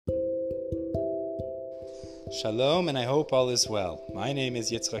Shalom, and I hope all is well. My name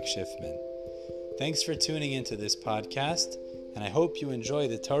is Yitzchak Schiffman. Thanks for tuning into this podcast, and I hope you enjoy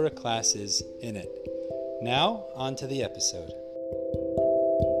the Torah classes in it. Now, on to the episode.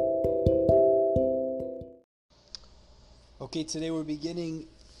 Okay, today we're beginning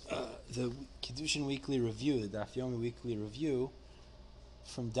the Kiddushin Weekly Review, the Daf Yomi Weekly Review,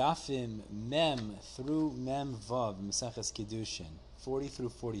 from Dafim Mem through Mem Vav, Maseches Kiddushin, 40 through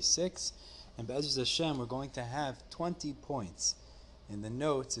 46. And Be'ezus Hashem, we're going to have 20 points. In the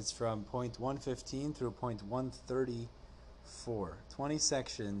notes, it's from point 115 through point 134. 20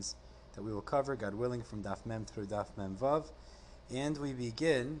 sections that we will cover, God willing, from Daf Mem through Daf Mem Vav. And we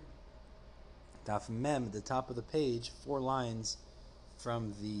begin Daf Mem at the top of the page, 4 lines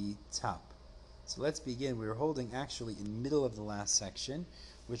from the top. So let's begin. We were holding actually in the middle of the last section,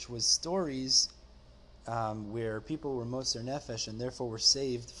 which was stories where people were moser nefesh and therefore were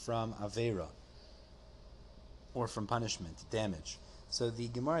saved from avera, or from punishment, damage. So the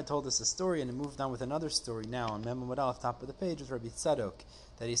Gemara told us a story, and it moved on with another story now on Mem Amud Aleph, top of the page, with Rabbi Tzadok,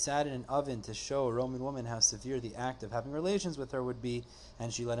 that he sat in an oven to show a Roman woman how severe the act of having relations with her would be,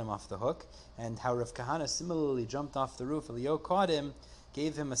 and she let him off the hook, and how Rav Kahana similarly jumped off the roof. Eliyahu caught him,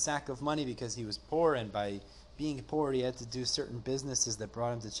 gave him a sack of money because he was poor, and by being poor he had to do certain businesses that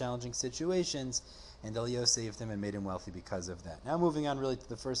brought him to challenging situations, and Eliyahu saved him and made him wealthy because of that. Now moving on really to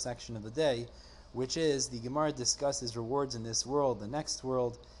the first section of the day, which is the Gemara discusses rewards in this world, the next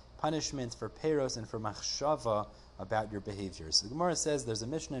world, punishment for peros and for machshava about your behaviors. So the Gemara says there's a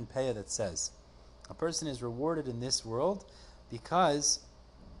Mishnah in Peah that says a person is rewarded in this world because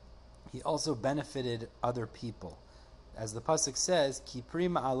he also benefited other people. As the pasuk says, Ki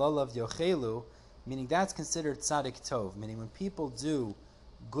prima alolav yochelu, meaning that's considered tzaddik tov, meaning when people do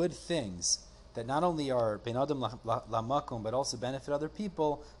good things that not only are ben adam lamakum but also benefit other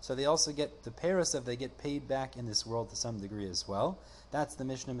people, so they also get the peros of, they get paid back in this world to some degree as well. That's the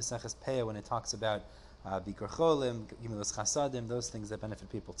Mishnah Maseches Peah when it talks about Bikur Cholim, Gimilas Chasadim, those things that benefit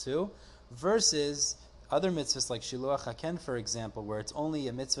people too, versus other mitzvahs like Shiluach HaKen, for example, where it's only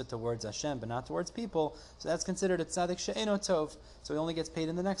a mitzvah towards Hashem but not towards people, so that's considered a tzaddik she'eno tov, so he only gets paid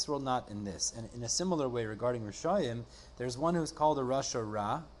in the next world, not in this. And in a similar way regarding Rishayim, there's one who's called a Rasha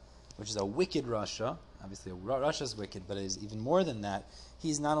Ra, which is a wicked Rasha. Obviously, Rasha is wicked, but it is even more than that.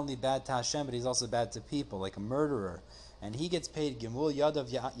 He's not only bad to Hashem, but he's also bad to people, like a murderer. And he gets paid Gimul Yadav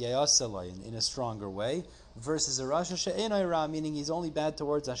Yayasalai in a stronger way, versus a Rasha She'enai Ra, meaning he's only bad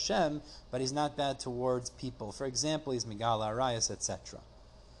towards Hashem, but he's not bad towards people. For example, he's Migal Arayas, etc.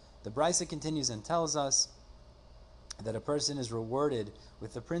 The Brisa continues and tells us that a person is rewarded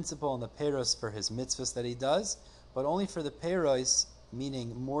with the principle and the peros for his mitzvahs that he does, but only for the peros,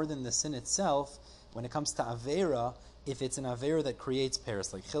 meaning more than the sin itself, when it comes to Avera, if it's an Avera that creates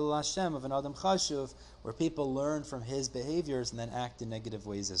peros, like Chilul Hashem of an Adam Chashuv, where people learn from his behaviors and then act in negative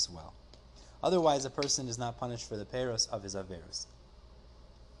ways as well. Otherwise, a person is not punished for the peros of his Averos.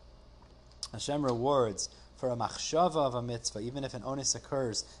 Hashem rewards for a machshava of a mitzvah, even if an onus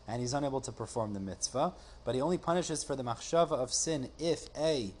occurs and he's unable to perform the mitzvah, but he only punishes for the machshava of sin if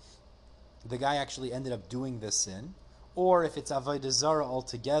A, the guy actually ended up doing the sin, or if it's avodah zara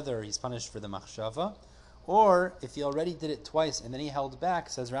altogether, he's punished for the machshava, or if he already did it twice and then he held back,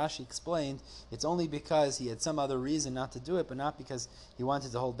 says Rashi explained, it's only because he had some other reason not to do it, but not because he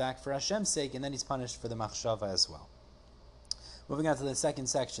wanted to hold back for Hashem's sake, and then he's punished for the machshava as well. Moving on to the second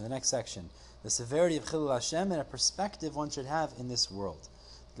section, the next section, the severity of Chilul Hashem and a perspective one should have in this world.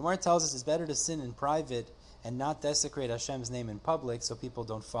 The Gemara tells us it's better to sin in private and not desecrate Hashem's name in public so people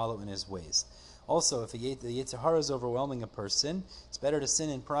don't follow in his ways. Also, if the Yetzer Hara is overwhelming a person, it's better to sin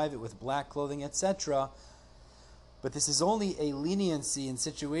in private with black clothing, etc. But this is only a leniency in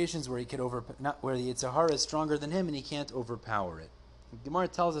situations where where the Yetzer Hara is stronger than him and he can't overpower it. The Gemara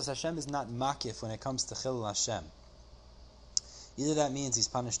tells us Hashem is not makif when it comes to Chilul Hashem. Either that means he's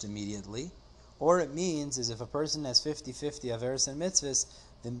punished immediately, or it means is if a person has 50-50 Averos and Mitzvahs,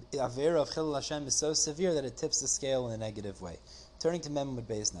 the Avera of Chilul Hashem is so severe that it tips the scale in a negative way. Turning to Mem Amud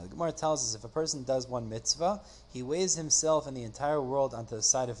Beis now, the Gemara tells us if a person does one mitzvah, he weighs himself and the entire world onto the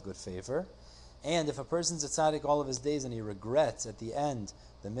side of good favor. And if a person's a tzaddik all of his days and he regrets at the end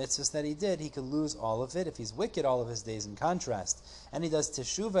the mitzvahs that he did, he could lose all of it. If he's wicked all of his days in contrast, and he does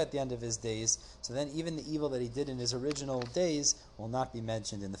teshuvah at the end of his days, so then even the evil that he did in his original days will not be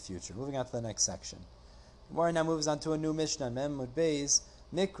mentioned in the future. Moving on to the next section. The Gemara now moves on to a new Mishnah, Mem Amud Beis,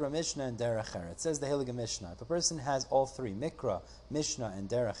 Mikra, Mishnah, and Derech Eretz. It says the Heilige Mishnah. If a person has all three, Mikra, Mishnah, and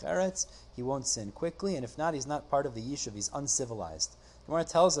Derech Eretz, he won't sin quickly, and if not, he's not part of the Yishuv, he's uncivilized. The Gemara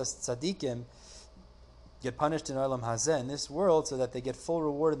tells us, Tzadikim, get punished in Olam Hazeh, in this world, so that they get full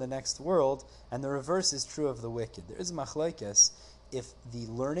reward in the next world, and the reverse is true of the wicked. There is a machlokes if the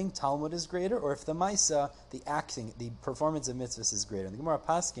learning Talmud is greater, or if the Maisa, the acting, the performance of mitzvahs is greater. In the Gemara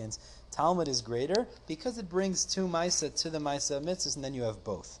Paskins, Talmud is greater because it brings two Maisa to the Maisa of mitzvahs, and then you have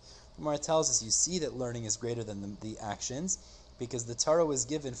both. The Gemara tells us you see that learning is greater than the actions, because the Torah was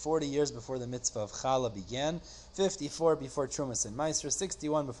given 40 years before the mitzvah of Chala began, 54 before Trumas and Meiser,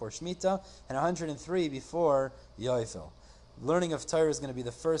 61 before Shemitah, and 103 before Yovel. Learning of Torah is going to be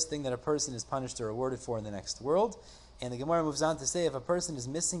the first thing that a person is punished or rewarded for in the next world. And the Gemara moves on to say if a person is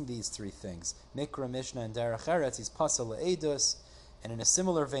missing these three things, Mikra, Mishnah, and Derech Eretz, he's pasal le'edus. And in a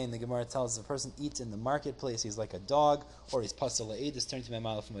similar vein, the Gemara tells us if a person eats in the marketplace, he's like a dog, or he's pasal le'edus, turn to Mem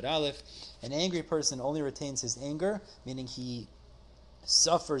Aleph Mud Aleph. An angry person only retains his anger, meaning he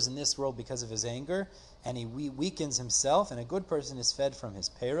suffers in this world because of his anger, and he weakens himself, and a good person is fed from his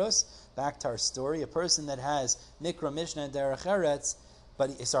peros. Back to our story, a person that has Mikra, Mishnah, and Derech Eretz,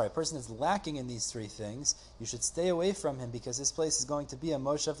 a person that's lacking in these three things, you should stay away from him, because this place is going to be a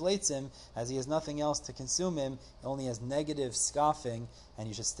moshav leitzim, as he has nothing else to consume him, he only has negative scoffing, and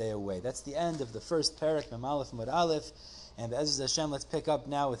you should stay away. That's the end of the first parak, Mem Aleph Mud Aleph. And Be'ezus Hashem, let's pick up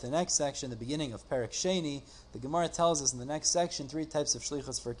now with the next section, the beginning of Perek Sheni. The Gemara tells us in the next section three types of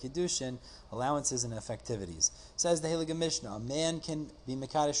shlichus for Kiddushin, allowances and effectivities. Says the Heilige Mishnah, a man can be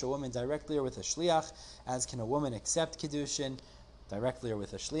Mekadesh a woman directly or with a shliach, as can a woman accept Kiddushin directly or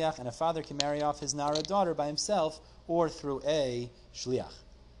with a shliach, and a father can marry off his Nara daughter by himself or through a shliach.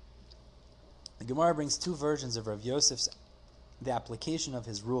 The Gemara brings two versions of Rav Yosef's the application of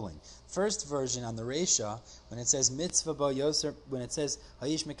his ruling. First version on the Reisha, when it says mitzvah bo yoser, when it says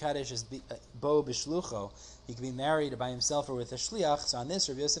ha'ish mekadesh is bo b'shlucho, he can be married by himself or with a shliach. So on this,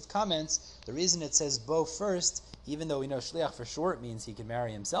 Rav Yosef comments, the reason it says bo first, even though we know shliach for sure it means he can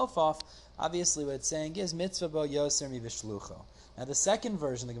marry himself off, obviously what it's saying is mitzvah bo yoser mi b'shlucho. Now the second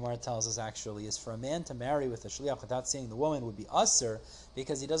version the Gemara tells us actually is for a man to marry with a shliach without seeing the woman would be usur,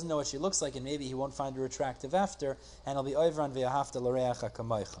 because he doesn't know what she looks like and maybe he won't find her attractive after, and he'll be oivran v'yahavta l'reacha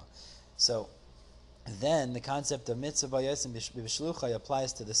kamoicha. So then the concept of mitzvah b'yosim b'shlucha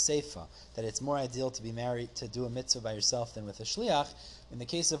applies to the seifa, that it's more ideal to be married, to do a mitzvah by yourself than with a shliach. In the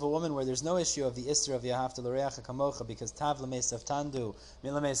case of a woman where there's no issue of the isra of yahavta l'reacha kamocha, because tav l'meisav tandu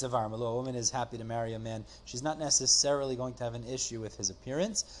milameisav armelo, a woman is happy to marry a man, she's not necessarily going to have an issue with his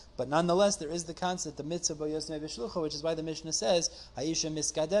appearance, but nonetheless there is the concept of mitzvah b'yosim b'shlucha, which is why the Mishnah says Aisha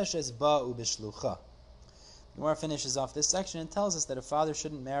miskadeshes ba'u b'shlucha. Gemara finishes off this section and tells us that a father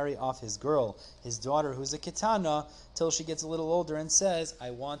shouldn't marry off his girl, his daughter, who's a kitana, till she gets a little older and says,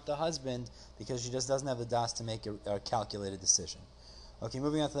 I want the husband, because she just doesn't have the das to make a calculated decision. Okay,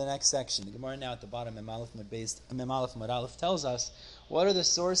 moving on to the next section. The Gemara now at the bottom, Mem Aleph Mud Aleph, tells us what are the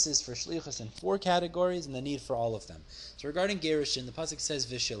sources for shlichus in four categories and the need for all of them. So regarding gerushin, the pasuk says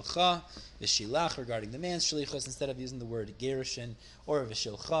v'shilcha, v'shilach regarding the man's shlichus instead of using the word gerushin, or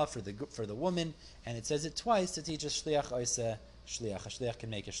v'shilcha for the woman, and it says it twice to teach us shliach oiseh shliach. A shliach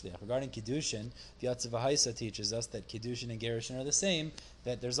can make a shliach. Regarding kiddushin, the Yatzav Haisa teaches us that kiddushin and gerushin are the same,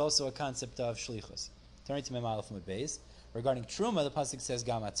 that there's also a concept of shlichus. Turning to Mem Aleph Mud Beis. Regarding Truma, the pasuk says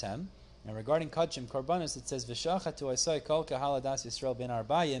Gamatem, and regarding Kachim Korbanos, it says V'shachatu Asai Kol Kahal Adas Yisrael Ben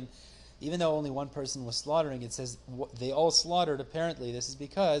Arbayim. Even though only one person was slaughtering, it says they all slaughtered. Apparently, this is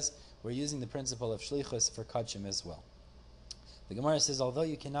because we're using the principle of Shlichus for Kachim as well. The Gemara says, although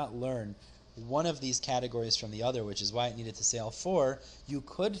you cannot learn one of these categories from the other, which is why it needed to say all four, you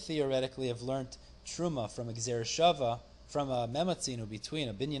could theoretically have learned Truma from a Gzer Shava, from a mematzinu between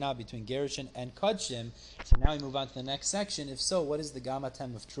a binyana between gerushin and kodshim. So now we move on to the next section. If so, what is the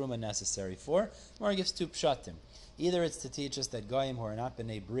gamatem of truma necessary for? Gemara gives two pshatim. Either it's to teach us that goyim who are not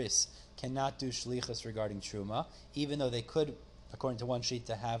b'nei bris cannot do shlichus regarding truma, even though they could, according to one sheet,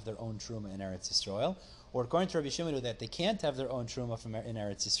 to have their own truma in Eretz Yisrael, or according to Rabbi Shimon that they can't have their own truma in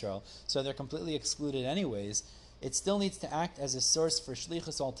Eretz Yisrael, so they're completely excluded anyways. It still needs to act as a source for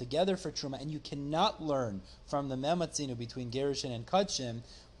shlichus altogether for truma, and you cannot learn from the mematzinu between gerushin and kachim.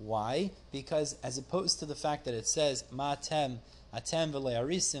 Why? Because as opposed to the fact that it says ma'atem atem v'le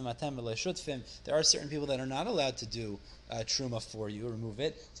arisim, atem v'le shutfim, there are certain people that are not allowed to do truma for you, remove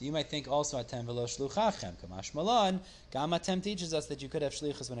it. So you might think also atem v'lo shluchachem. Kamash malan, gam atem teaches us that you could have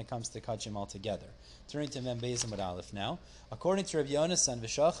shlichus when it comes to kachim altogether. Turning to Mem Beis Amud Aleph now. According to Rav Yonasan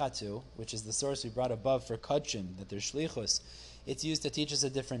v'shachatu, which is the source we brought above for kachim, that there's shlichus, it's used to teach us a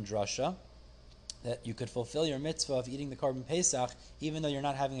different drasha, that you could fulfill your mitzvah of eating the korban pesach even though you're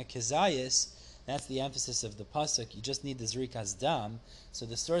not having a kezayis, That's the emphasis of the pasuk. You just need the zrikas dam. So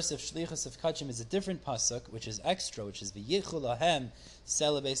the source of shlichus of kachim is a different pasuk, which is extra, which is v'yichul lahem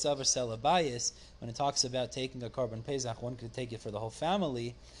sela beisav or sela bayis. When it talks about taking a korban pesach, one could take it for the whole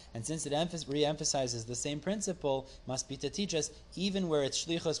family. And since it re-emphasizes the same principle, must be to teach us, even where it's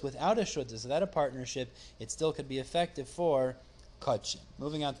shlichus without a shuttas, without a partnership, it still could be effective for kachim.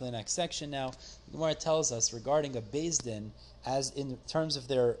 Moving on to the next section now, the Gemara tells us regarding a beis din, as in terms of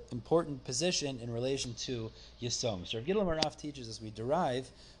their important position in relation to Yisom. So Rav Gidel Marav teaches us, we derive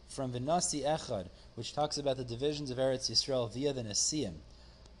from V'nasi Echad, which talks about the divisions of Eretz Yisrael via the Nesiim,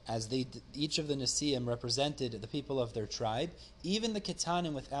 as each of the Nesiim represented the people of their tribe, even the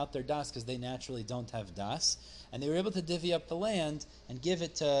Ketanim without their das, because they naturally don't have das, and they were able to divvy up the land and give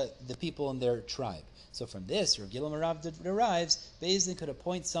it to the people in their tribe. So from this, Rav Gidel Marav derives, Beis Din could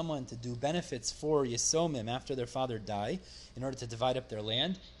appoint someone to do benefits for Yisomim after their father die, in order to divide up their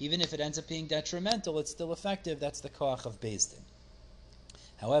land. Even if it ends up being detrimental, it's still effective. That's the koach of Beis Din.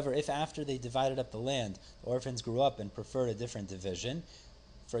 However, if after they divided up the land, the orphans grew up and preferred a different division,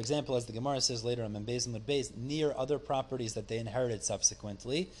 for example, as the Gemara says later on Membeis Amud Beis, near other properties that they inherited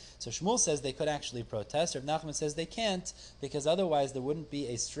subsequently. So Shmuel says they could actually protest. Rav Nachman says they can't, because otherwise there wouldn't be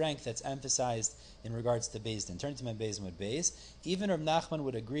a strength that's emphasized in regards to Beis Din. Turn to Membeis Amud Beis. Even Rav Nachman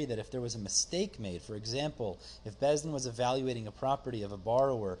would agree that if there was a mistake made, for example, if Beis Din was evaluating a property of a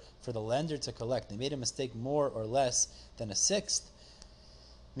borrower for the lender to collect, they made a mistake more or less than a sixth,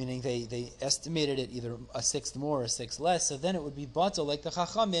 meaning they estimated it either a sixth more or a sixth less, so then it would be batal like the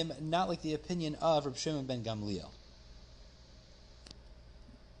Chachamim, not like the opinion of Reb Shimon ben Gamliel.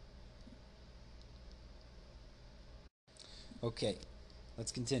 Okay,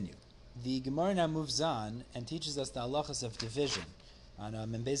 let's continue. The Gemara now moves on and teaches us the halachas of division. On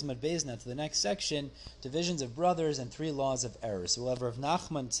Membeis Amud Beis now to the next section, divisions of brothers and 3 laws of error. So we'll have Rav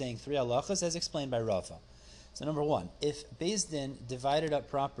Nachman saying 3 halachas as explained by Rava. So number 1, if Beis Din divided up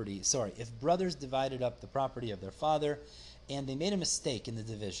if brothers divided up the property of their father, and they made a mistake in the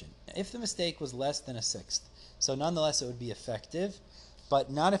division. If the mistake was less than a sixth, so nonetheless it would be effective,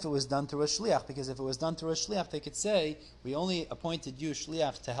 but not if it was done through a shliach, because if it was done through a shliach, they could say, we only appointed you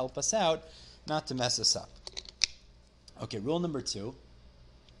shliach to help us out, not to mess us up. Okay, rule number 2,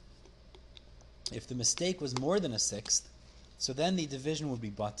 if the mistake was more than a sixth, so then the division would be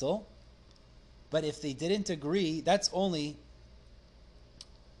batal. But if they didn't agree, that's only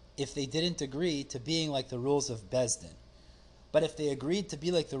if they didn't agree to being like the rules of Beis Din. But if they agreed to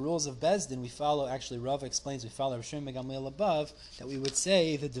be like the rules of Beis Din, we follow, actually Rav explains, we follow Rav Shimon ben Gamliel above, that we would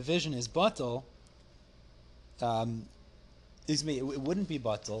say the division is batal. It wouldn't be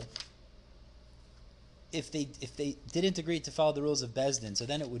batal if they didn't agree to follow the rules of Beis Din, so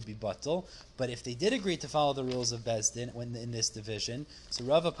then it would be batal. But if they did agree to follow the rules of Beis Din when in this division, so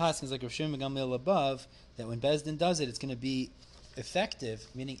Rava Paskins like Rav Shimon ben Gamliel above, that when Beis Din does it, it's going to be effective,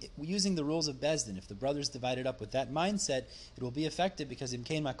 meaning using the rules of Beis Din. If the brothers divided up with that mindset, it will be effective because in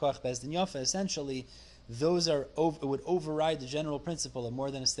Kein Makoach Beis Din Yafa, essentially, those would override the general principle of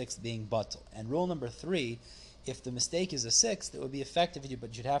more than a sixth being batal. And rule number 3, if the mistake is a sixth, it would be effective,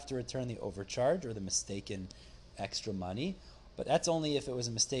 but you'd have to return the overcharge or the mistaken extra money. But that's only if it was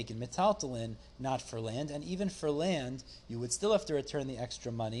a mistake in metaltalin, not for land. And even for land, you would still have to return the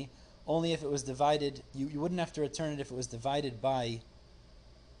extra money, only if it was divided. You wouldn't have to return it if it was divided by.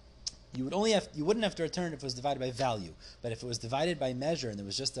 You wouldn't have to return it if it was divided by value. But if it was divided by measure and there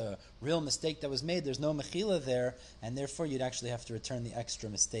was just a real mistake that was made, there's no mechila there, and therefore you'd actually have to return the extra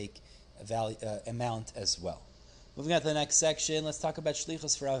mistake amount as well. Moving on to the next section, let's talk about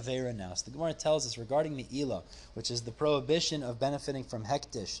shlichus for Aveira now. So the Gemara tells us regarding Me'ila, which is the prohibition of benefiting from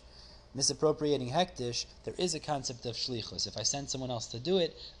hektish, misappropriating hektish, there is a concept of shlichus. If I send someone else to do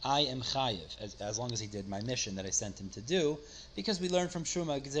it, I am chayiv, as long as he did my mission that I sent him to do, because we learn from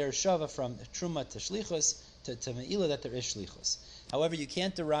Truma Gzer Shava, from Truma to shlichus, to Me'ila, that there is shlichus. However, you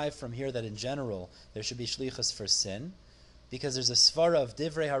can't derive from here that in general there should be shlichus for sin, because there's a svara of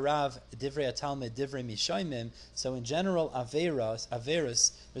divrei harav, divrei atalmid, divrei mishaymim. So in general,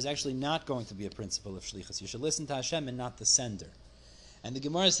 averos, there's actually not going to be a principle of shlichus. You should listen to Hashem and not the sender. And the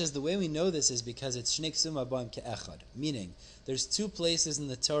Gemara says the way we know this is because it's shneik suma ba'im ke'echad, meaning there's 2 places in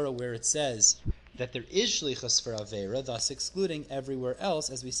the Torah where it says that there is shlichus for avera, thus excluding everywhere else.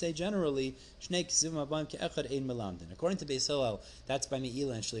 As we say generally, shneik suma ba'im ke'echad ein melamdin. According to Beis Hillel, that's by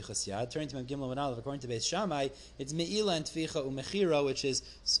me'ila and shlichus yad. Turning to Mem Gimel and Aleph, according to Beis Shammai, it's me'ila and tvicha umechira, which is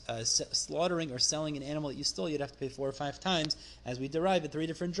slaughtering or selling an animal that you stole. You'd have to pay 4 or 5 times. As we derive at 3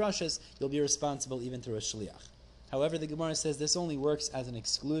 different drashas, you'll be responsible even through a shliach. However, the Gemara says this only works as an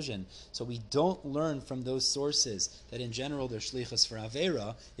exclusion, so we don't learn from those sources that in general they're shlichus for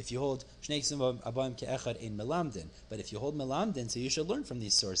avera. If you hold shnei ksuvim abayim ke'echad ein melamdin, but if you hold melamdin, so you should learn from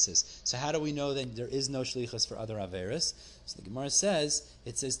these sources. So how do we know that there is no shlichus for other averas? So the Gemara says,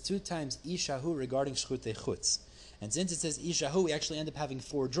 it says 2 times ishahu regarding shchutei chutz. And since it says ishahu, we actually end up having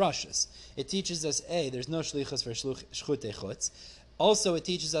 4 drashas. It teaches us, A, there's no shlichus for shchutei chutz. Also, it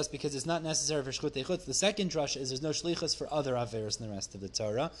teaches us, because it's not necessary for shchutei chutz, the second drasha is there's no shlichus for other averos in the rest of the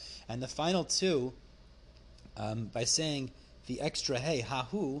Torah. And the final 2, by saying the extra hey,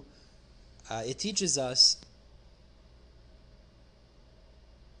 hahu, it teaches us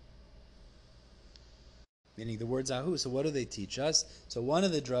meaning the words ahu. So what do they teach us? So one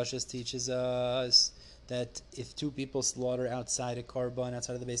of the drashas teaches us that if 2 people slaughter outside a korban,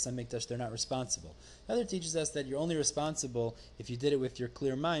 outside of the Beis HaMikdash, they're not responsible. The other teaches us that you're only responsible if you did it with your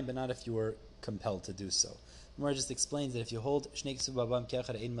clear mind, but not if you were compelled to do so. The Gemara just explains that if you hold shnei ksuvim abayim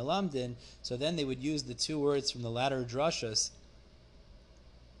ke'echad ein melamdin, so then they would use the 2 words from the latter drashas,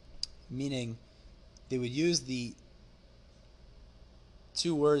 meaning they would use the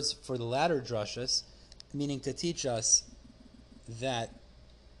 2 words for the latter drashas, meaning to teach us that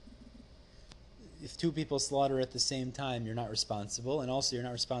if 2 people slaughter at the same time, you're not responsible, and also you're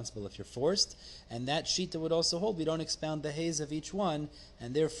not responsible if you're forced. And that shita would also hold, we don't expound the hays of each one,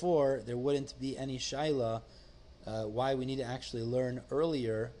 and therefore there wouldn't be any shaila why we need to actually learn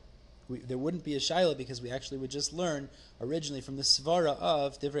earlier. There wouldn't be a shaila because we actually would just learn originally from the svara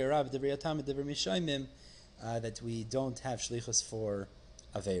of divrei Rav, divrei Atam, divrei Mishaimim, that we don't have shlichus for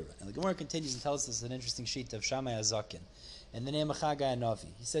avera. And the Gemara continues and tells us an interesting sheet of Shammai Azakin. In the name of Chagai Navi,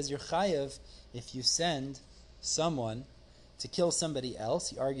 he says you're chayav if you send someone to kill somebody else.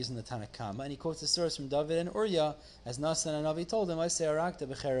 He argues in the Tanakama, and he quotes a source from David and Uriah, as Nasan and Navi told him, I say arakta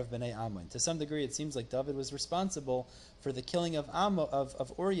b'cherev b'nei Ammon. To some degree, it seems like David was responsible for the killing of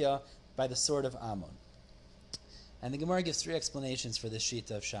Uriah by the sword of Ammon. And the Gemara gives 3 explanations for this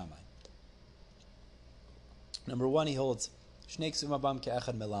sheet of Shammai. Number 1, he holds shnei ksuvim abayim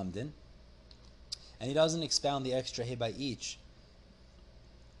ke'echad melamdin, and he doesn't expound the extra hey by each.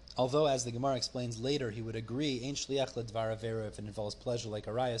 Although, as the Gemara explains later, he would agree, ein shliach ledvar avera if it involves pleasure like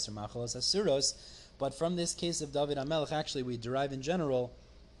arayas or machalos asuros. But from this case of David HaMelech, actually we derive in general,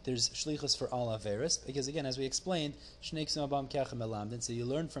 there's shlichus for all averas, because again, as we explained, shnei ksuvim abayim ke'echad melamdin, so you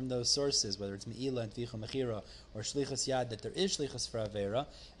learn from those sources, whether it's me'ila and tvicha mechira or shlichus yad, that there is shlichus for avera,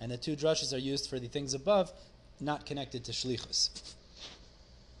 and the 2 drashas are used for the things above, not connected to shlichus.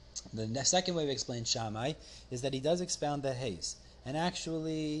 The second way we explain Shammai is that he does expound the hays. And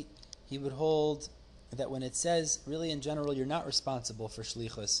actually, he would hold that when it says, really in general, you're not responsible for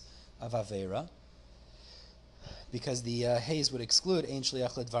shlichus of avera, because the hays would exclude ein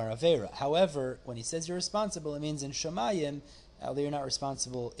shliach ledvar avera. However, when he says you're responsible, it means in Shamayim, although you're not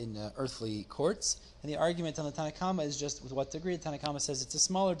responsible in earthly courts. And the argument on the Tanakama is just with what degree. The Tanakama says it's a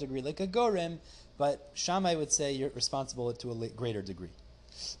smaller degree, like a gorem, but Shammai would say you're responsible to a greater degree.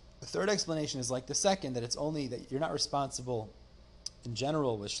 The third explanation is like the second, that it's only that you're not responsible in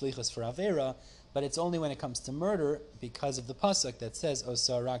general with shlichus for avera, but it's only when it comes to murder because of the pasuk that says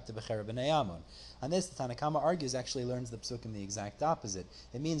osa arakta b'cherev b'nei Ammon. On this, the Tanakama argues, actually learns the psukim the exact opposite.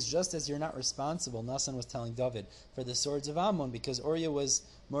 It means just as you're not responsible, Nasan was telling David, for the swords of Ammon, because Uriah was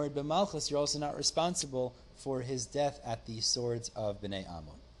morid b'malchus, you're also not responsible for his death at the swords of b'nei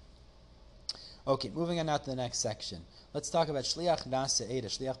Ammon. Okay, moving on now to the next section. Let's talk about shliach nasa eda,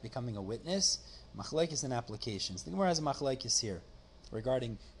 shliach becoming a witness, machlekes and applications. The Gemara has a machlekes here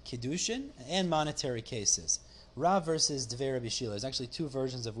regarding Kiddushin and monetary cases. Rav versus Devei Rabbi Shila. There's actually 2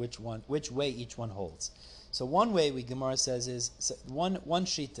 versions of which way each one holds. So one way Gemara says is, one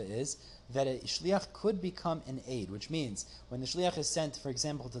shita is that a shliach could become an aid, which means when the shliach is sent, for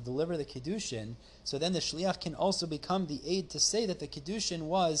example, to deliver the Kiddushin, so then the shliach can also become the aid to say that the Kiddushin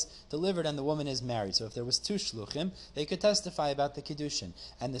was delivered and the woman is married. So if there was 2 shluchim, they could testify about the Kiddushin.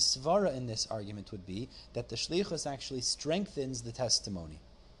 And the svara in this argument would be that the shlichus actually strengthens the testimony.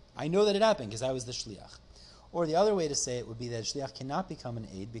 I know that it happened because I was the shliach. Or the other way to say it would be that a shliach cannot become an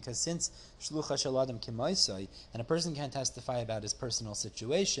aid, because since shlucha shel adam k'moisai, and a person can't testify about his personal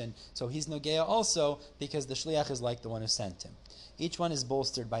situation, so he's nogeya also, because the shliach is like the one who sent him. Each one is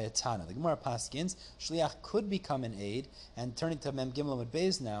bolstered by a Tana. The Gemara paskins, shliach could become an aid, and turning to Mem Gimel Amud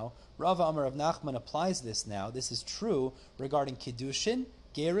Beis now, Rav Amar of Nachman applies this now. This is true regarding Kiddushin,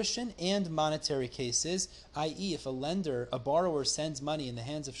 Gerushin, and monetary cases, i.e. if a borrower sends money in the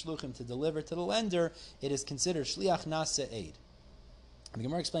hands of shluchim to deliver to the lender, it is considered shliach nasa aid. The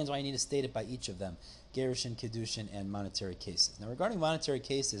Gemara explains why you need to state it by each of them, Gerushin, Kiddushin, and monetary cases. Now regarding monetary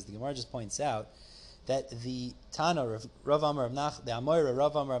cases, the Gemara just points out that the Tana, Rav Amar of Nach, the Amoira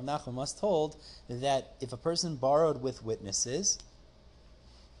Rav Amar of Nachman must hold that if a person borrowed with witnesses,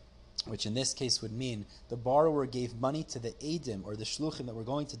 which in this case would mean the borrower gave money to the Eidim or the Shluchim that were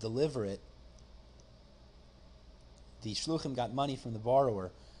going to deliver it, the Shluchim got money from the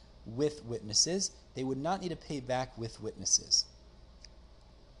borrower with witnesses, they would not need to pay back with witnesses.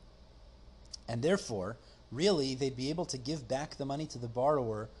 And therefore, really, they'd be able to give back the money to the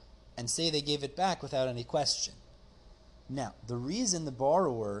borrower and say they gave it back without any question. Now, the reason the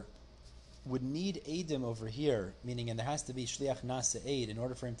borrower would need Eidim over here, meaning, and there has to be Shliach Nasa Eid in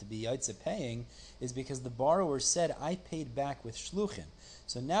order for him to be Yaitse paying, is because the borrower said, I paid back with Shluchim.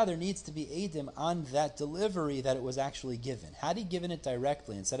 So now there needs to be Eidim on that delivery that it was actually given. Had he given it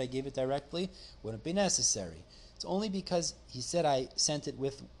directly and said, I gave it directly, wouldn't be necessary. It's only because he said, I sent it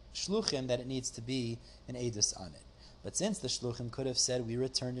with Shluchim that it needs to be an Eidus on it. But since the Shluchim could have said, we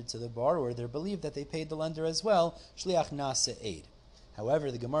returned it to the borrower, they're believed that they paid the lender as well, Shliach Nasa Eid.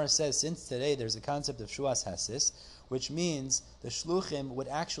 However, the Gemara says, since today there's a concept of Shuas Hasis, which means the Shluchim would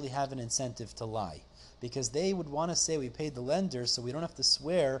actually have an incentive to lie. Because they would want to say, we paid the lender, so we don't have to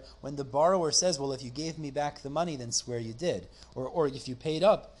swear when the borrower says, well, if you gave me back the money, then swear you did. Or if you paid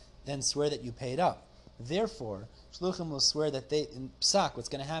up, then swear that you paid up. Therefore, Shluchim will swear that they, in Psak, what's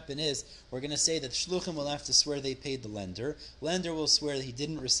going to happen is, we're going to say that Shluchim will have to swear they paid the lender will swear that he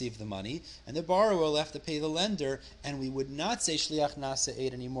didn't receive the money, and the borrower will have to pay the lender, and we would not say Shliach Nasa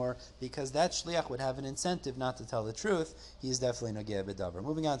Eid anymore, because that Shliach would have an incentive not to tell the truth. He is definitely Nogeh B'Davar.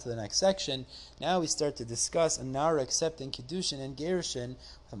 Moving on to the next section, now we start to discuss a Nara accepting Kiddushin and Gerushin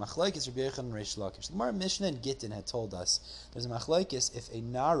with a Machlokes Rabbi Yochanan and Reish Lakish. The Gemara Mishnah and Gittin had told us, there's a Machlokes if a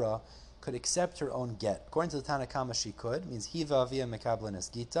Nara could accept her own get. According to the Tana Kama, she could. Means Hiva via Mekabla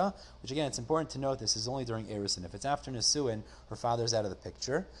Nesgita, which again, it's important to note this is only during Erusin. If it's after Nesuin, her father's out of the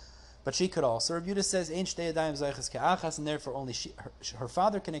picture. But she could also. Rabbi Yehuda says, Ein shtei yadayim zayches ke'achas, and therefore only her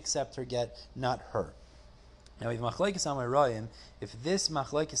father can accept her get, not her. Now, we have Machlokes Amoraim, if this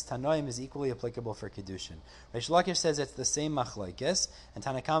Machlokes Tanoim is equally applicable for Kiddushin. Reish Lakish says it's the same Machlokes, and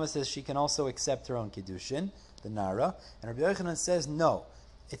Tana Kama says she can also accept her own Kiddushin, the Nara, and Rabbi Yochanan says no.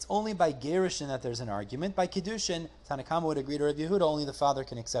 It's only by Gerushin that there's an argument. By Kiddushin, Tanakama would agree to Rabbi Yehuda, only the father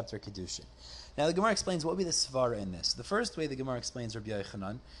can accept her Kiddushin. Now the Gemara explains what would be the Svara in this. The first way the Gemara explains Rabbi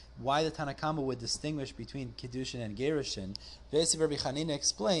Yochanan, why the Tanakama would distinguish between Kiddushin and Gerushin, basically Rabbi Chanina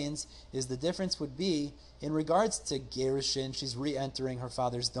explains, is the difference would be, in regards to Gerushin, she's re-entering her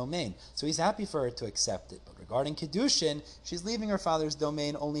father's domain. So he's happy for her to accept it. But regarding Kiddushin, she's leaving her father's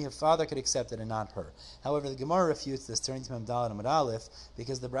domain, only her father could accept it and not her. However, the Gemara refutes this, turning to Memdal and Amud Aleph,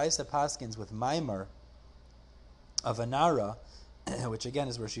 because the Braisa paskins with Maimer of Anara, which again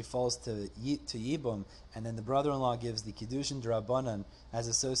is where she falls to Yibum, and then the brother-in-law gives the Kiddushin D'Rabbanan as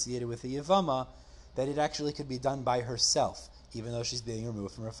associated with the Yavama, that it actually could be done by herself, even though she's being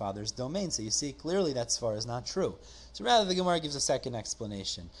removed from her father's domain. So you see, clearly that Svar is not true. So rather, the Gemara gives a second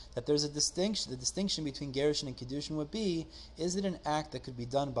explanation, that there's a distinction. The distinction between Gerushin and Kiddushin would be, is it an act that could be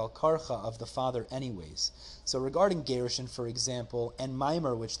done bal karcha of the father anyways? So regarding Gerushin, for example, and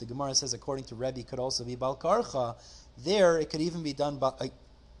Maimer, which the Gemara says according to Rebbe could also be bal karcha, there it could even be done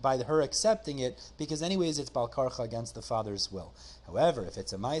by her accepting it, because anyways it's bal karcha against the father's will. However, if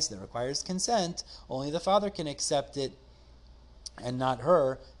it's a mais that requires consent, only the father can accept it and not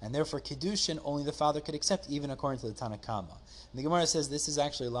her, and therefore Kiddushin only the father could accept, even according to the Tanakama. And the Gemara says this is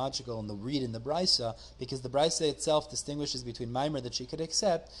actually logical in the read in the Braisa, because the Braisa itself distinguishes between Maimer that she could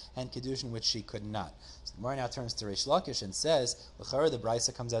accept and Kiddushin which she could not. So the Gemara now turns to Reish Lakish and says, l'chara the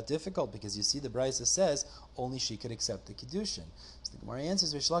Braisa comes out difficult, because you see the Braisa says only she could accept the Kiddushin. So the Gemara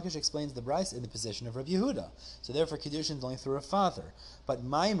answers, Reish Lakish explains the Braisa in the position of Rabbi Yehuda. So therefore Kiddushin is only through her father. But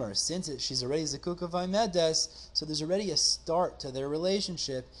Maimer, since she's already Zakuk of Vaimedes, so there's already a start to their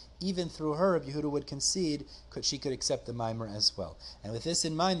relationship. Even through her, Rabbi Yehuda would concede she could accept the Maimer as well. And with this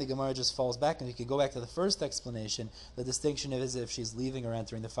in mind, the Gemara just falls back, and we could go back to the first explanation. The distinction is if she's leaving or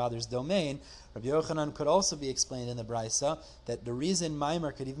entering the father's domain. Rabbi Yochanan could also be explained in the Braisa that the reason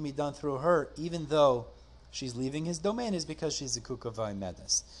Maimer could even be done through her, even though she's leaving his domain, is because she's a kukavai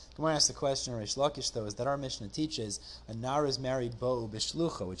medes. Gemara asks the question, Reish Lakish, though, is that our Mishnah teaches a Nara is married bo'u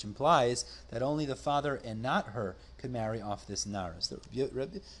b'shlucha, which implies that only the father and not her could marry off this Nara. So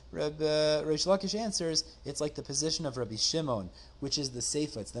Reish Lakish answers, it's like the position of Rabbi Shimon, which is the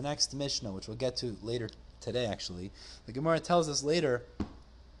Seifa. It's the next Mishnah, which we'll get to later today, actually. The Gemara tells us later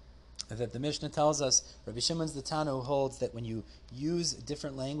that the Mishnah tells us, Rabbi Shimon's the Tana who holds that when you use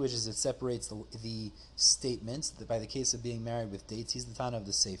different languages, it separates the statements. By the case of being married with dates, he's the Tana of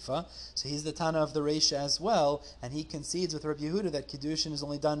the Seifa. So he's the Tana of the Reisha as well, and he concedes with Rabbi Yehuda that Kiddushin is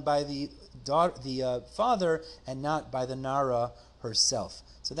only done by the father and not by the Nara herself.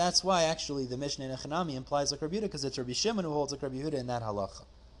 So that's why actually the Mishnah in Echanami implies like Rabbi Yehuda, because it's Rabbi Shimon who holds like Rabbi Yehuda in that halacha.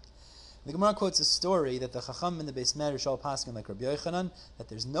 The Gemara quotes a story that the Chacham in the Beis Medrash all paskin like Rabbi Yochanan, that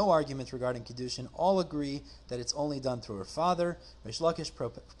there's no argument regarding Kiddushin. All agree that it's only done through her father. Rish Lakish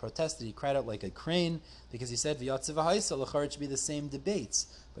protested. He cried out like a crane because he said, "V'yatziv ha'isa l'char," it should be the same debates.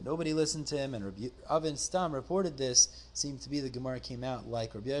 But nobody listened to him, and Rabbi Avin Stam reported this. Seemed to be the Gemara came out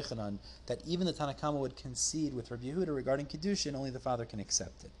like Rabbi Yochanan, that even the Tanakama would concede with Rabbi Yehuda regarding Kiddushin, only the father can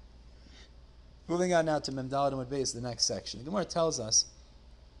accept it. Moving on now to Memdalad and Beis, the next section. The Gemara tells us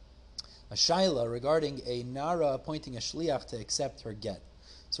a shaila regarding a nara appointing a shliach to accept her get.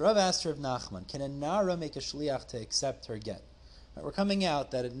 So Rav asked Rav Nachman, can a nara make a shliach to accept her get? Right, we're coming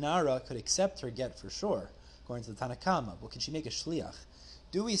out that a nara could accept her get for sure, according to the Tanakama. But can she make a shliach?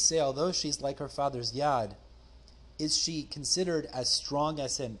 Do we say, although she's like her father's yad, is she considered as strong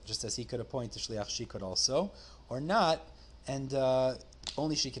as him, just as he could appoint a shliach, she could also, or not, and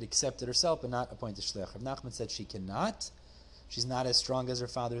only she could accept it herself, but not appoint a shliach? Rav Nachman said she cannot. She's not as strong as her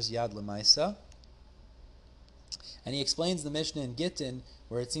father's yad lemaisa. And he explains the Mishnah in Gittin,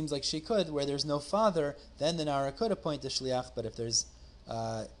 where it seems like she could, where there's no father, then the Nara could appoint a shliach, but if there's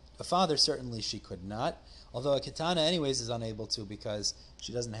a father, certainly she could not. Although a Ketana anyways is unable to, because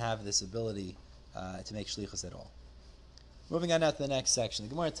she doesn't have this ability to make shlichus at all. Moving on now to the next section.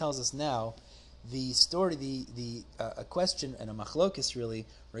 The Gemara tells us now the story, a question and a machlokis really,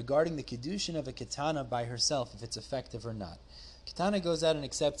 regarding the Kiddushin of a Ketana by herself, if it's effective or not. Ketana goes out and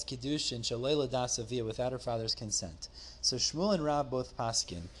accepts Kiddushin shalei l'das avia without her father's consent. So Shmuel and Rab both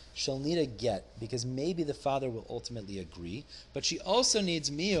paskin. She'll need a get because maybe the father will ultimately agree, but she also needs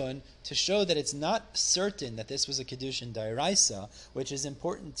miyun to show that it's not certain that this was a Kiddushin dairaisa, which is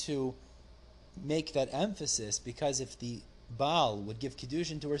important to make that emphasis, because if the Baal would give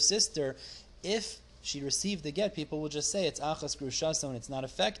Kiddushin to her sister, if she received the get, people will just say it's achas grushaso and it's not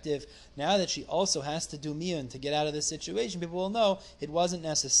effective. Now that she also has to do miyun to get out of this situation, people will know it wasn't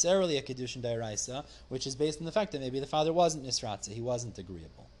necessarily a Kiddushin dairaisa, which is based on the fact that maybe the father wasn't nisratza, he wasn't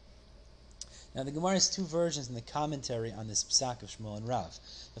agreeable. Now the Gemara has two versions in the commentary on this psak of Shmuel and Rav.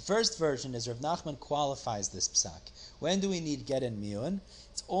 The first version is Rav Nachman qualifies this psak. When do we need get and miyun?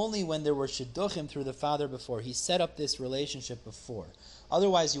 It's only when there were shidduchim through the father before. He set up this relationship before.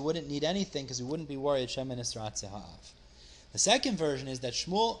 Otherwise, you wouldn't need anything because you wouldn't be worried Shem and Nisratze Ha'av. The second version is that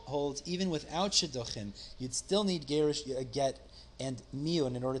Shmuel holds even without shidduchim, you'd still need gerish, get and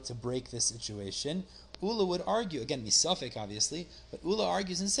miyun in order to break this situation. Ula would argue, again, misafek obviously, but Ula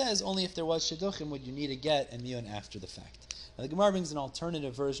argues and says only if there was shidduchim would you need a get and miyun after the fact. Now the Gemara brings an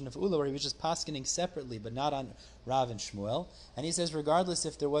alternative version of Ula where he was just paskening separately but not on Rav and Shmuel, and he says regardless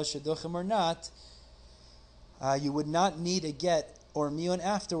if there was shidduchim or not, you would not need a get or miyun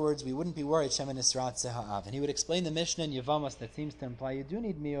afterwards. We wouldn't be worried Shem and Nisratze Ha'av. And he would explain the Mishnah in Yevamos that seems to imply you do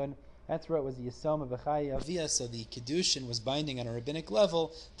need miyun. That's where it was the Yisoma B'chai Aviyah, so the Kiddushin was binding on a rabbinic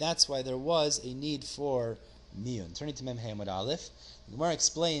level. That's why there was a need for miyun. Turning to Mem Hamad Aleph, the Gemara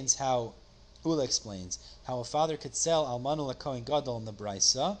explains how, Ula explains, how a father could sell Almanu L'Kohen Gadol in the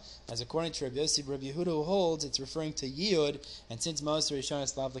Braisa, as according to Rabbi Yossi Rabbi Yehuda who holds, it's referring to Yiyud, and since Moshe Rishon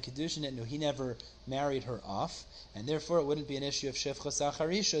Slav L'Kiddushin, it knew he never married her off, and therefore it wouldn't be an issue of Shefchos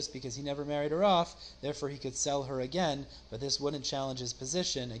Acharishos because he never married her off, therefore he could sell her again, but this wouldn't challenge his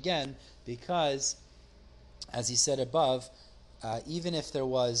position again, because, as he said above, even if there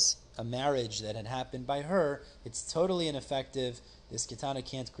was a marriage that had happened by her, it's totally ineffective. This Ketana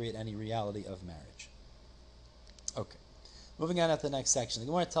can't create any reality of marriage. Okay. Moving on to the next section. The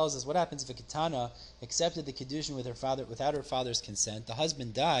Gemara tells us what happens if a Ketana accepted the Kiddushin with her father without her father's consent. The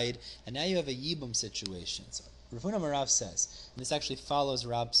husband died, and now you have a Yibum situation. So Rav Huna Marav says, and this actually follows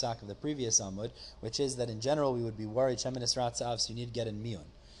Rab Psak of the previous Amud, which is that in general we would be worried Shem and Nisratze, so you need to get in miyun.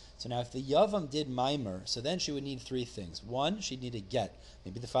 So now if the Yavam did Maimer, so then she would need three things. One, she'd need a get.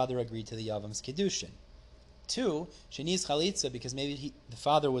 Maybe the father agreed to the Yavam's Kiddushin. Two, she needs Chalitza because maybe the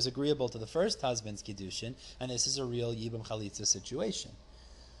father was agreeable to the first husband's Kiddushin, and this is a real Yibam Chalitza situation.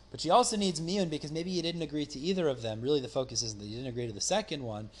 But she also needs Miyun because maybe you didn't agree to either of them. Really the focus is that you didn't agree to the second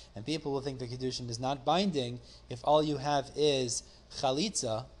one, and people will think the Kiddushin is not binding if all you have is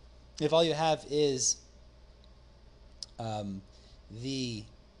Chalitza, if all you have is the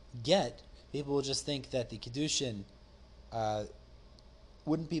get, people will just think that the Kiddushin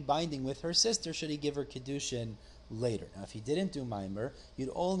wouldn't be binding with her sister should he give her Kiddushin later. Now, if he didn't do Maimer,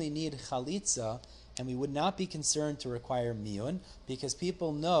 you'd only need Chalitza, and we would not be concerned to require Miyun, because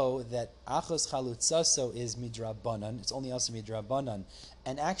people know that Achos Chalutzaso is Midrabanan, it's only also Midrabanan,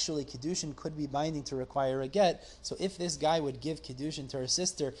 and actually Kiddushin could be binding to require a get, so if this guy would give Kiddushin to her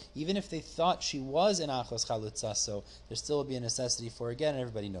sister, even if they thought she was an Achos Chalutzaso, there still would be a necessity for a get, and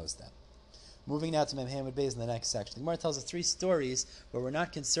everybody knows that. Moving now to Mem Hamud Beis in the next section. The Gemara tells us 3 stories where we're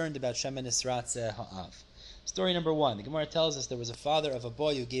not concerned about Shemen Nisratze Ha'av. Story number 1. The Gemara tells us there was a father of a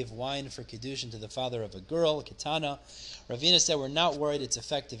boy who gave wine for Kiddushin to the father of a girl, a Ketana. Ravina said we're not worried it's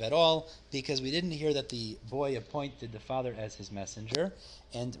effective at all because we didn't hear that the boy appointed the father as his messenger.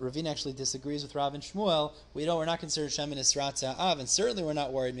 And Ravina actually disagrees with Rav and Shmuel. We're not concerned Shemen Nisratze Ha'av, and certainly we're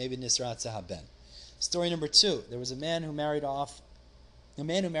not worried maybe Nisratze Haben. Story number 2. There was a man who married a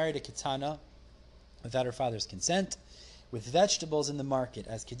Ketana without her father's consent, with vegetables in the market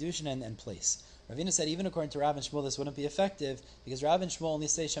as Kiddushin and place. Ravina said even according to Rav and Shmuel this wouldn't be effective because Rav and Shmuel only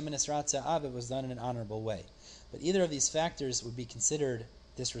say Shemen Nisratze Ha'av, it was done in an honorable way. But either of these factors would be considered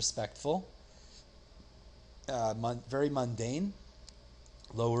disrespectful, very mundane,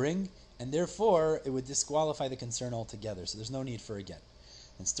 lowering, and therefore it would disqualify the concern altogether. So there's no need for a get.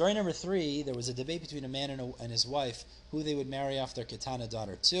 In story number 3, there was a debate between a man and his wife who they would marry off their Ketana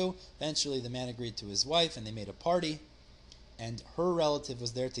daughter to. Eventually the man agreed to his wife and they made a party. And her relative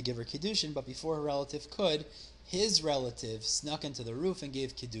was there to give her Kiddushin, but before her relative could, his relative snuck into the roof and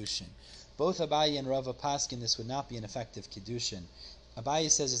gave Kiddushin. Both Abaye and Rava paskin this would not be an effective Kiddushin.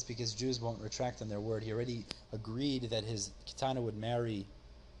 Abaye says it's because Jews won't retract on their word. He already agreed that his Ketana would marry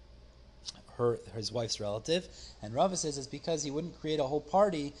his wife's relative, and Rava says it's because he wouldn't create a whole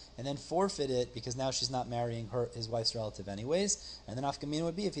party and then forfeit it because now she's not marrying his wife's relative anyways, and then Afkamina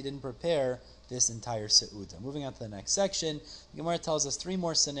would be if he didn't prepare this entire Seuda. Moving on to the next section, the Gemara tells us 3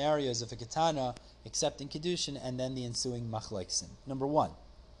 more scenarios of a Ketana accepting Kiddushin and then the ensuing Machleksin. Number 1.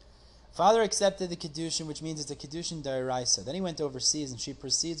 Father accepted the Kiddushin, which means it's a Kiddushin D'Oraisa. Then he went overseas and she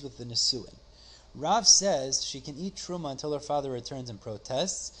proceeds with the Nesuin. Rav says she can eat Truma until her father returns and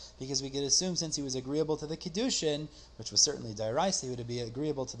protests, because we could assume since he was agreeable to the Kiddushin, which was certainly D'Oraisa, he would be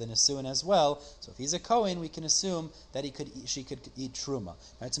agreeable to the Nesuin as well. So if he's a Kohen, we can assume that she could eat Truma.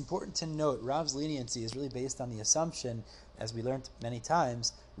 Now it's important to note, Rav's leniency is really based on the assumption, as we learned many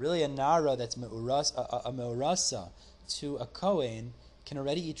times, really a Nara that's a Meurasa to a Kohen can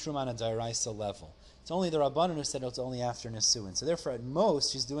already eat Truma on a D'Oraisa level. It's only the Rabbanan who said it's only after Nesuin. So therefore, at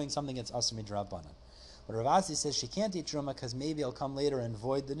most, she's doing something that's Asur Midrabbanan. But Rav Asi says she can't eat Truma because maybe he'll come later and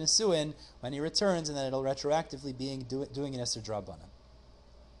void the Nesuin when he returns, and then it'll retroactively be doing an Asur Midrabbanan.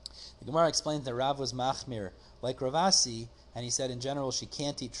 The Gemara explains that Rav was Machmir, like Rav Asi, and he said in general she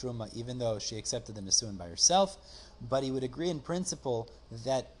can't eat Truma even though she accepted the Nesuin by herself, but he would agree in principle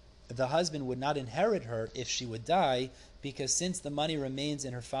that the husband would not inherit her if she would die, because since the money remains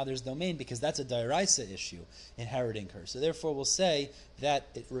in her father's domain, because that's a D'Oraisa issue, inheriting her. So therefore we'll say that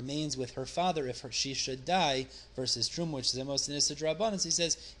it remains with her father if she should die, versus Truma, which is the most Nisa Drabanan. So he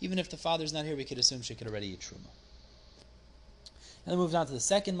says, even if the father's not here, we could assume she could already eat Truma. And then moved on to the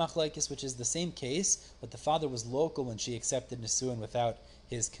second machlokes, which is the same case, but the father was local when she accepted Nesuin without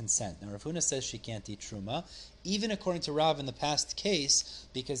his consent. Now Rav Huna says she can't eat Truma, even according to Rav in the past case,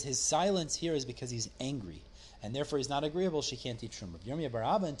 because his silence here is because he's angry, and therefore he's not agreeable, she can't eat Truma. Yirmiyah Bar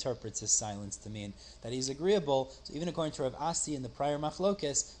Abba interprets his silence to mean that he's agreeable, so even according to Rav Asi in the prior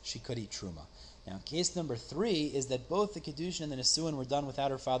machlokes, she could eat Truma. Now, case number 3 is that both the Kiddushin and the Nesuin were done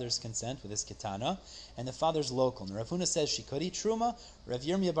without her father's consent, with his Ketana, and the father's local. Now, Rav Huna says she could eat Truma, Rav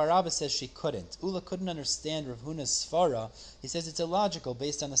Yirmiyah Bar Abba says she couldn't. Ula couldn't understand Rav Huna's Svara. He says it's illogical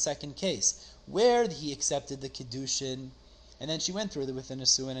based on the second case, where he accepted the Kiddushin, and then she went through it with the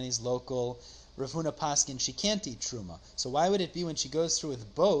Nesuin and he's local. Rav Huna paskin she can't eat Truma. So why would it be when she goes through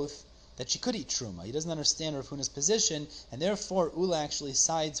with both that she could eat Truma? He doesn't understand Rav Huna's position, and therefore Ula actually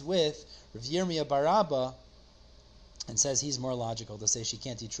sides with Rav Yirmiyah Bar Abba and says he's more logical to say she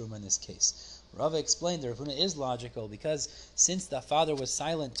can't eat Truma in this case. Rava explained that Rav Huna is logical because since the father was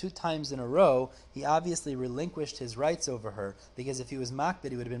silent 2 times in a row, he obviously relinquished his rights over her, because if he was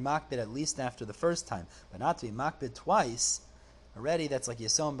makbid, he would have been makbid at least after the first time. But not to be makbid twice, already that's like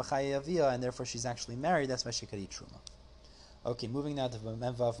Yisom B'chayei Aviyah, and therefore she's actually married, that's why she could eat Truma. Okay, moving now to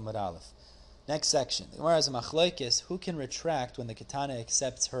Memvav Mud Aleph. Next section. The Gemara has a machlokes, who can retract when the Ketana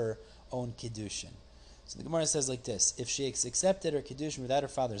accepts her own Kiddushin? So the Gemara says like this: if she accepted her Kiddushin without her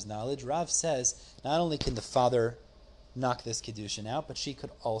father's knowledge, Rav says not only can the father knock this Kiddushin out, but she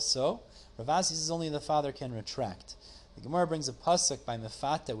could also. Rav Asi says only the father can retract. The Gemara brings a pasuk by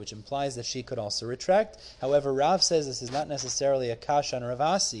Mefata, which implies that she could also retract. However, Rav says this is not necessarily a kasha on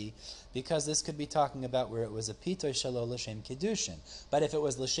Ravasi, because this could be talking about where it was a pitoy shelo l'shem kiddushin. But if it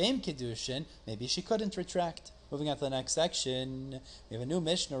was l'shem kiddushin, maybe she couldn't retract. Moving on to the next section, we have a new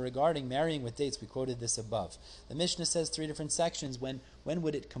Mishnah regarding marrying with dates. We quoted this above. The Mishnah says 3 different sections. When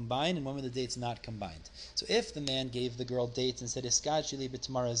would it combine and when were the dates not combined? So if the man gave the girl dates and said, Iskadshi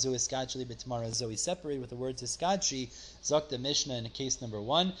b'tamarazu, Iskadshi b'tamarazu, he separated with the words Iskadshi, Zok the Mishnah in case number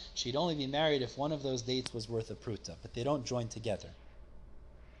 1, she'd only be married if one of those dates was worth a pruta, but they don't join together.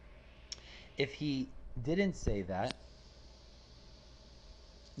 If he didn't say that,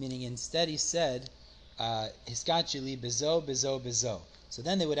 meaning instead he said, Hiskachili bezo, bezo, bezo. So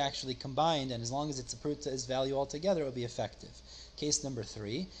then they would actually combine, and as long as it's a pruta value altogether, it will be effective. Case number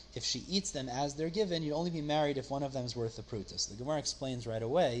 3, if she eats them as they're given, you'd only be married if one of them is worth a pruta. So the Gemara explains right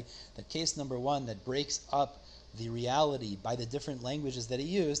away that case number 1 that breaks up the reality by the different languages that he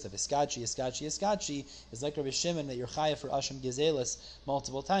used, of Iskachi, Iskachi, Iskachi, is like Rabbi Shimon that you're chayav for Asham Gezelis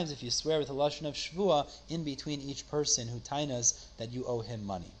multiple times if you swear with a lashon of Shvua in between each person who tainas that you owe him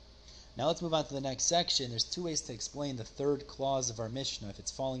money. Now let's move on to the next section. There's 2 ways to explain the third clause of our Mishnah, if it's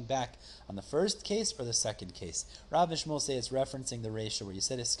falling back on the first case or the second case. Rav and Shmuel say it's referencing the ratio where you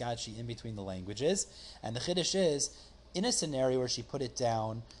said Iskachi in between the languages, and the Chiddush is, in a scenario where she put it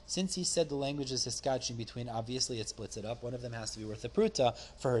down, since he said the language is Hiskachi in between, obviously it splits it up. One of them has to be worth a pruta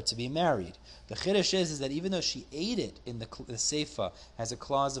for her to be married. The Chiddush is that even though she ate it in the Seifa as a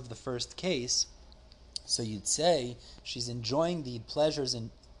clause of the first case, so you'd say she's enjoying the pleasures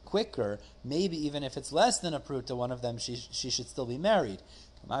in quicker, maybe even if it's less than a pruta, one of them she should still be married.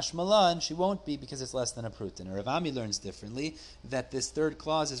 Mashmalan, she won't be because it's less than a pruta. And Rav Ami learns differently, that this third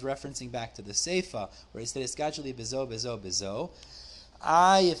clause is referencing back to the Seifa, where he said, Iskacheli bezo, bezo, bezo.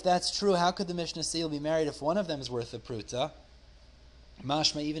 If that's true, how could the Mishnah say you'll be married if one of them is worth a pruta?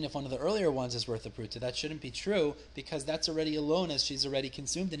 Mashma, even if one of the earlier ones is worth a pruta, that shouldn't be true, because that's already a loan as she's already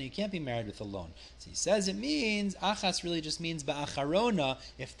consumed, and you can't be married with a loan. So he says it means, achas really just means ba'acharona,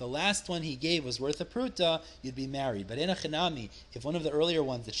 if the last one he gave was worth a pruta, you'd be married. But in a chinami, if one of the earlier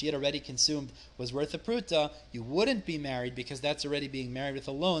ones that she had already consumed was worth a pruta, you wouldn't be married, because that's already being married with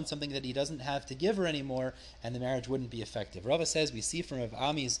a loan, something that he doesn't have to give her anymore, and the marriage wouldn't be effective. Rava says we see from Rav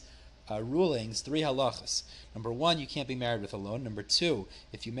Ami's rulings 3 halachas. Number 1, you can't be married with a loan. Number 2,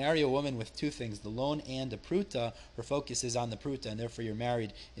 if you marry a woman with 2 things, the loan and a pruta, her focus is on the pruta, and therefore you're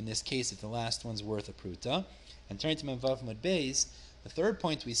married in this case if the last one's worth a pruta. And turning to Memvav Mud Beis, the third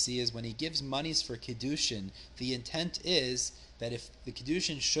point we see is when he gives monies for Kiddushin, the intent is that if the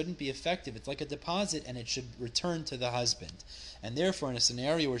Kiddushin shouldn't be effective, it's like a deposit and it should return to the husband. And therefore, in a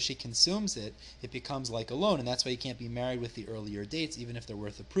scenario where she consumes it, it becomes like a loan, and that's why you can't be married with the earlier dates, even if they're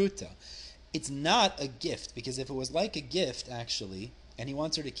worth a pruta. It's not a gift, because if it was like a gift, actually, and he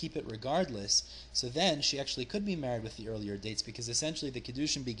wants her to keep it regardless, so then she actually could be married with the earlier dates, because essentially the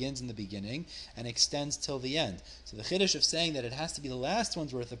Kiddushin begins in the beginning and extends till the end. So the Chiddush of saying that it has to be the last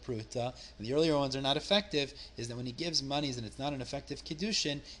one's worth of pruta, and the earlier ones are not effective, is that when he gives monies and it's not an effective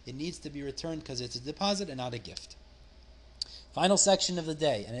Kiddushin, it needs to be returned because it's a deposit and not a gift. Final section of the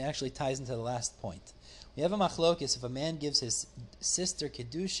day, and it actually ties into the last point. We have a machlokis if a man gives his sister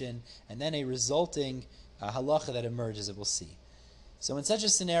Kiddushin and then a resulting halacha that emerges, it will see. So in such a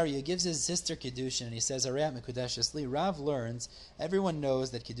scenario, he gives his sister Kiddushin and he says, Arayat Mekudeshes Li. Rav learns, everyone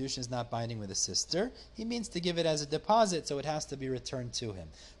knows that Kiddushin is not binding with a sister. He means to give it as a deposit, so it has to be returned to him.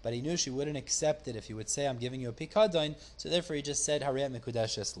 But he knew she wouldn't accept it if he would say, I'm giving you a pikadon, so therefore he just said, Arayat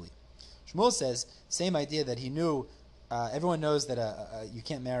Mekudeshes Li. Shmuel says, same idea that he knew, everyone knows that you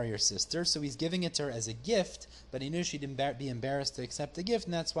can't marry your sister, so he's giving it to her as a gift, but he knew she'd be embarrassed to accept the gift,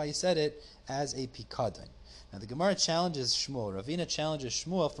 and that's why he said it as a pikadon. Now the Gemara challenges Shmuel. Ravina challenges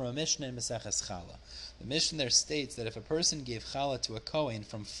Shmuel from a Mishnah in Maseches Chala. The Mishnah there states that if a person gave Chala to a Kohen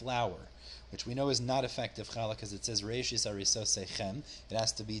from flour, which we know is not effective Chala because it says Reishis Ariso Sechem, it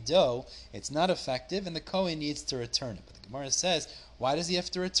has to be dough, it's not effective and the Kohen needs to return it. But the Gemara says, why does he have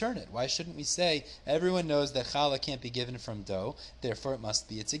to return it? Why shouldn't we say, everyone knows that Chala can't be given from dough, therefore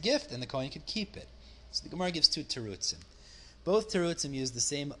it's a gift and the Kohen could keep it. So the Gemara gives 2 terutzim. Both terutzim use the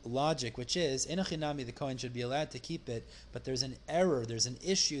same logic, which is, in a chinami, the Kohen should be allowed to keep it, but there's an error, there's an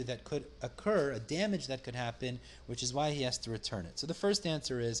issue that could occur, a damage that could happen, which is why he has to return it. So the first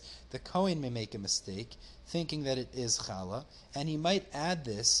answer is, the Kohen may make a mistake, thinking that it is challah, and he might add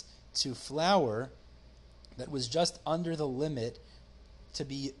this to flour that was just under the limit to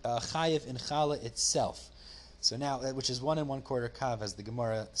be chayiv in challah itself. So now, which is 1 1/4 kav, as the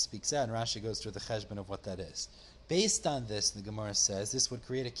Gemara speaks out, and Rashi goes through the cheshbon of what that is. Based on this, the Gemara says, this would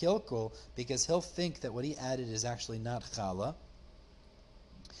create a kilkul because he'll think that what he added is actually not challah.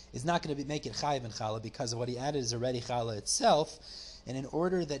 It's not going to make it chayiv and challah because of what he added is already challah itself. And in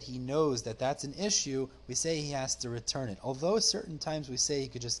order that he knows that that's an issue, we say he has to return it. Although certain times we say he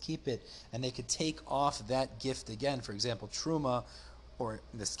could just keep it and they could take off that gift again. For example, truma, or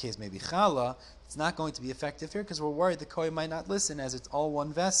in this case maybe challah, it's not going to be effective here because we're worried the kohen might not listen as it's all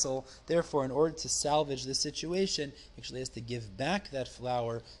one vessel. Therefore, in order to salvage the situation, he actually has to give back that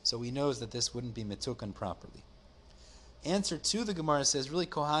flour so he knows that this wouldn't be metukan properly. Answer 2, the Gemara says, really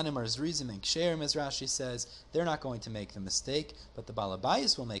Kohanim are Zrizim and Ksherim, as Rashi says, they're not going to make the mistake, but the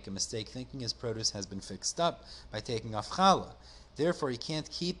Balabayas will make a mistake thinking his produce has been fixed up by taking off challah. Therefore, he can't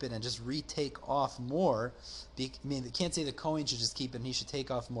keep it and just retake off more. I mean, they can't say the Kohen should just keep it and he should take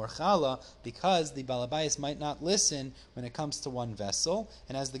off more challah because the Balabayas might not listen when it comes to one vessel.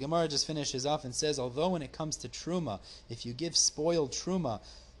 And as the Gemara just finishes off and says, although when it comes to truma, if you give spoiled truma,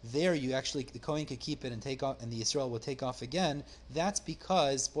 there you actually, the Kohen could keep it and take off, and the Yisrael will take off again. That's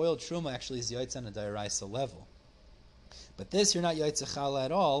because spoiled truma actually is yaitz on a daraisa level. But this, you're not yaitz challah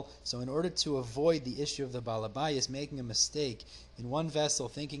at all, so in order to avoid the issue of the balabayas making a mistake in one vessel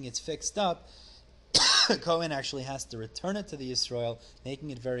thinking it's fixed up, Kohen actually has to return it to the Yisrael, making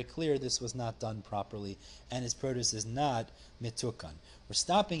it very clear this was not done properly, and his produce is not mitukan. We're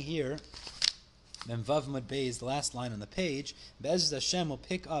stopping here. Memvav Mud Bey is the last line on the page. Be'ez Hashem will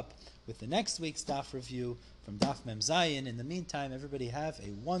pick up with the next week's daf review from Daf Mem Zayin. In the meantime, everybody have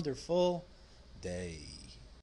a wonderful day.